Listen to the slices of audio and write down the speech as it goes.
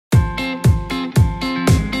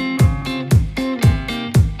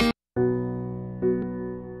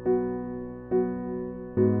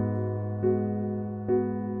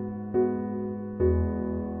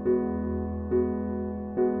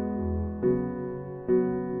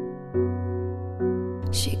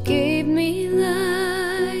She gave me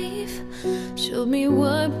life, showed me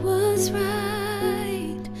what was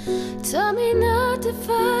right, taught me not to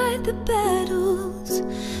fight the battles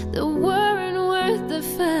that weren't worth the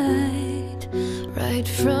fight. Right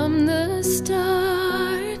from the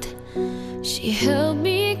start, she held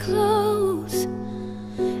me close,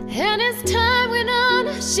 and as time went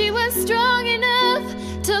on, she was strong enough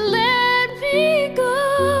to let me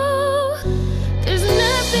go. There's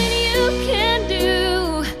nothing you can do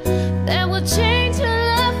that will change her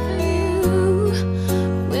love for you.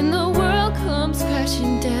 When the world comes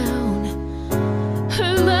crashing down,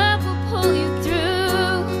 her love will pull you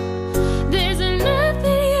through. There's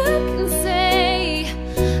nothing you can say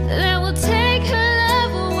that will take her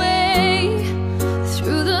love away.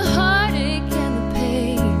 Through the heartache and the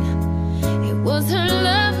pain, it was her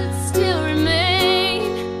love that still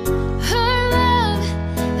remained. Her love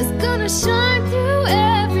is gonna shine through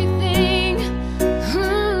everything.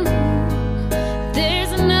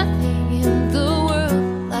 There's nothing in the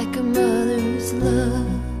world like a mother's love.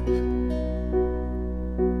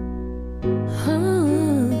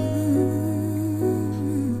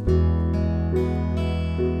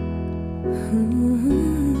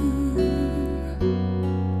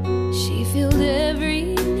 She filled every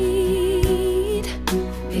need,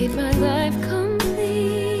 made my life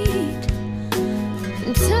complete.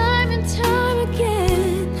 And time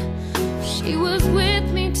again, she was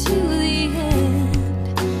with me to the end.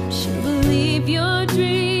 She'll believe your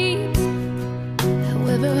dreams,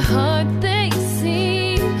 however hard they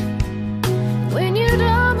seem. When you'd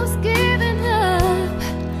almost given up,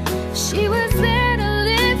 she was there to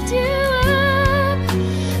lift you up.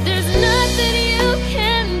 There's nothing you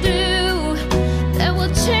can do that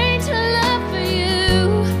will change her love for you.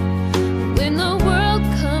 When the world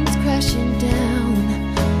comes crashing down,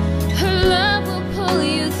 her love will pull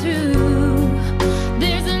you through.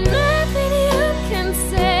 There's nothing you can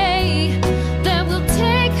say that will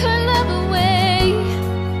take her love away.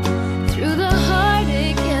 Through the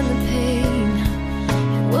heartache and the pain,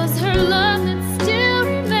 it was her love that still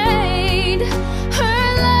remained. Her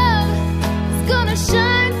love is gonna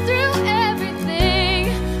shine through everything.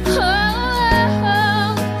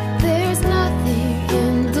 Oh, there's nothing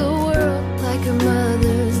in the world like a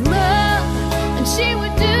mother's love, and she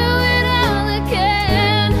would do it all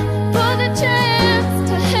again for the chance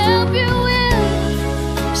to help you win.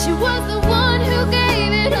 She was the one who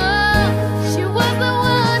gave it all. She was the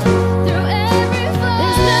one through every fall.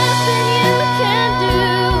 There's nothing you can do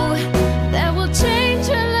that will change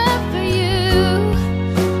her love for you.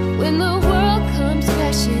 When the world comes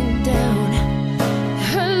crashing down,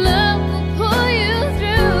 her love will pull you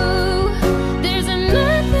through. There's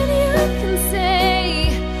nothing you can say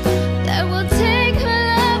that will take her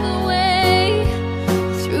love away.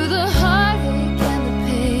 Through the heartache and the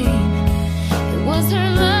pain, it was her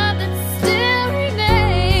love that still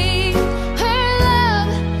remained. Her love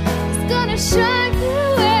is gonna shine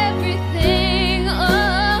through everything.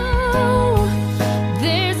 Oh,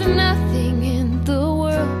 there's nothing in the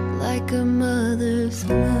world like a mother's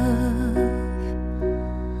love.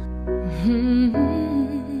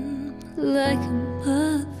 Like a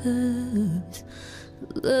mother's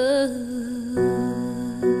love.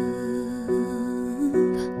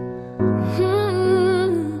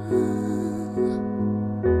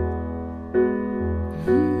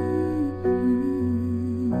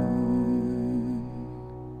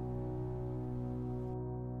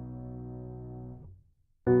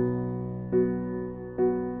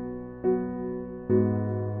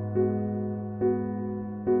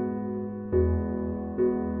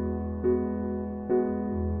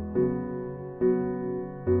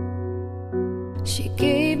 She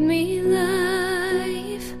gave me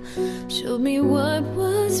life, showed me what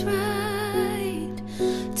was right,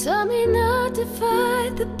 taught me not to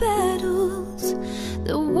fight the battles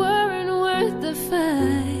that weren't worth the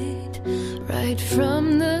fight. Right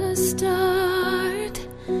from the start,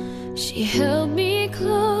 she held me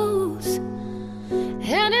close,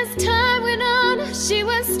 and as time went on, she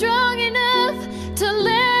was strong enough to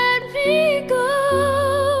let me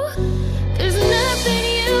go. There's nothing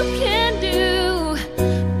you can do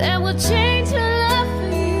that will change her love for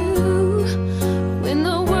you. When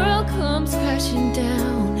the world comes crashing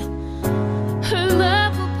down, her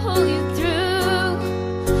love will pull you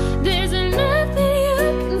through. There's nothing you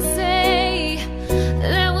can say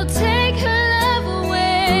that will take her love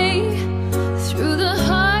away. Through the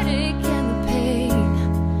heartache and the pain,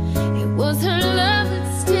 it was her love that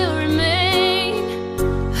still remained.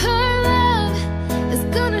 Her love is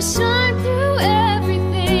gonna shine through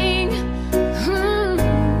everything.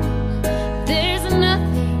 There's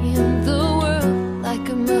nothing in the world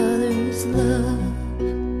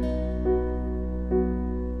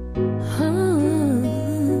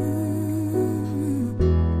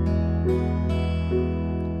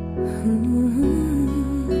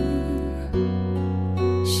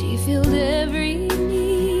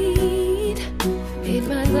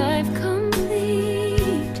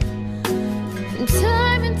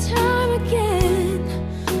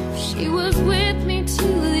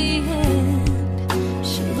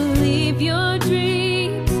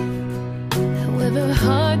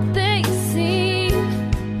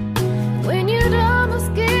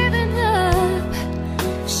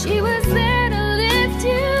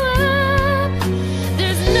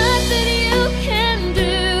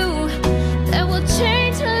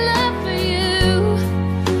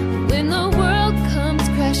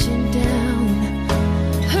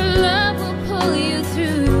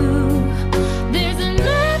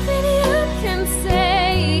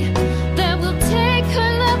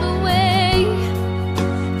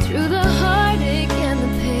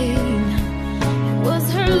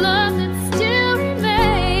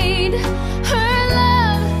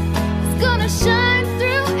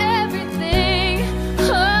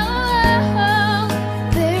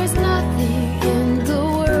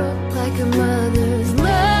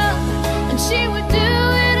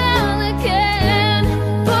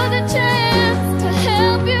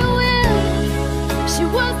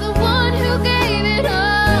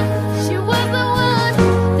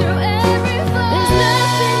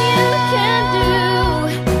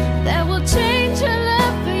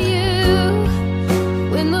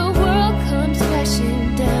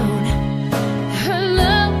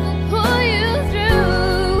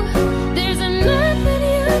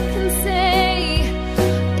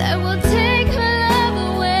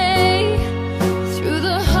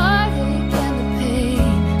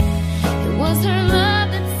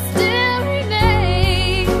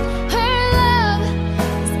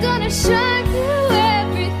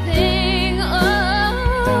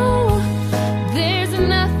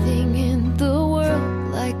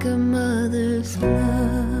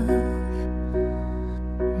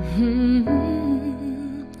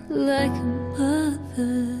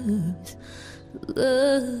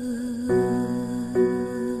love.